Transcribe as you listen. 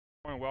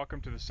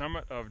welcome to the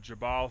summit of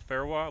Jabal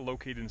Ferwa,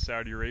 located in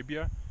Saudi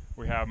Arabia.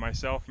 We have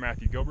myself,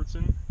 Matthew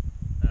Gilbertson,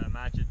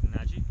 Majed,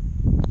 Alnaji,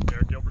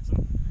 Eric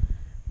Gilbertson.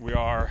 We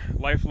are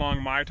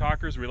lifelong My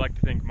Talkers. We like to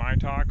thank My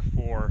Talk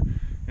for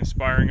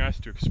inspiring us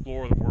to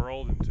explore the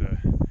world and to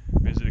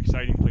visit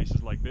exciting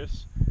places like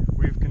this.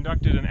 We've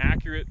conducted an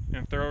accurate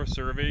and thorough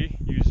survey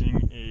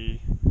using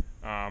a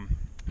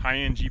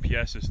high-end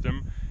GPS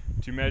system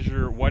to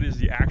measure what is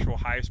the actual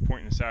highest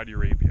point in Saudi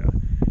Arabia.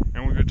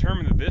 And we've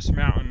determined that this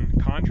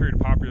mountain, contrary to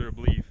popular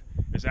belief,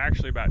 is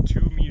actually about 2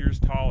 meters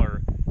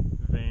taller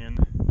than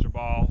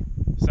Jabal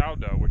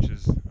Ferwa, which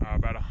is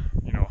about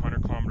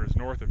 100 kilometers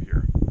north of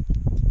here.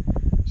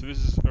 So this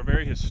is a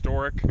very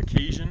historic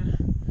occasion,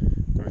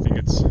 and I think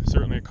it's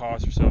certainly a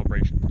cause for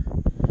celebration.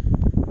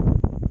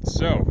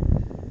 So,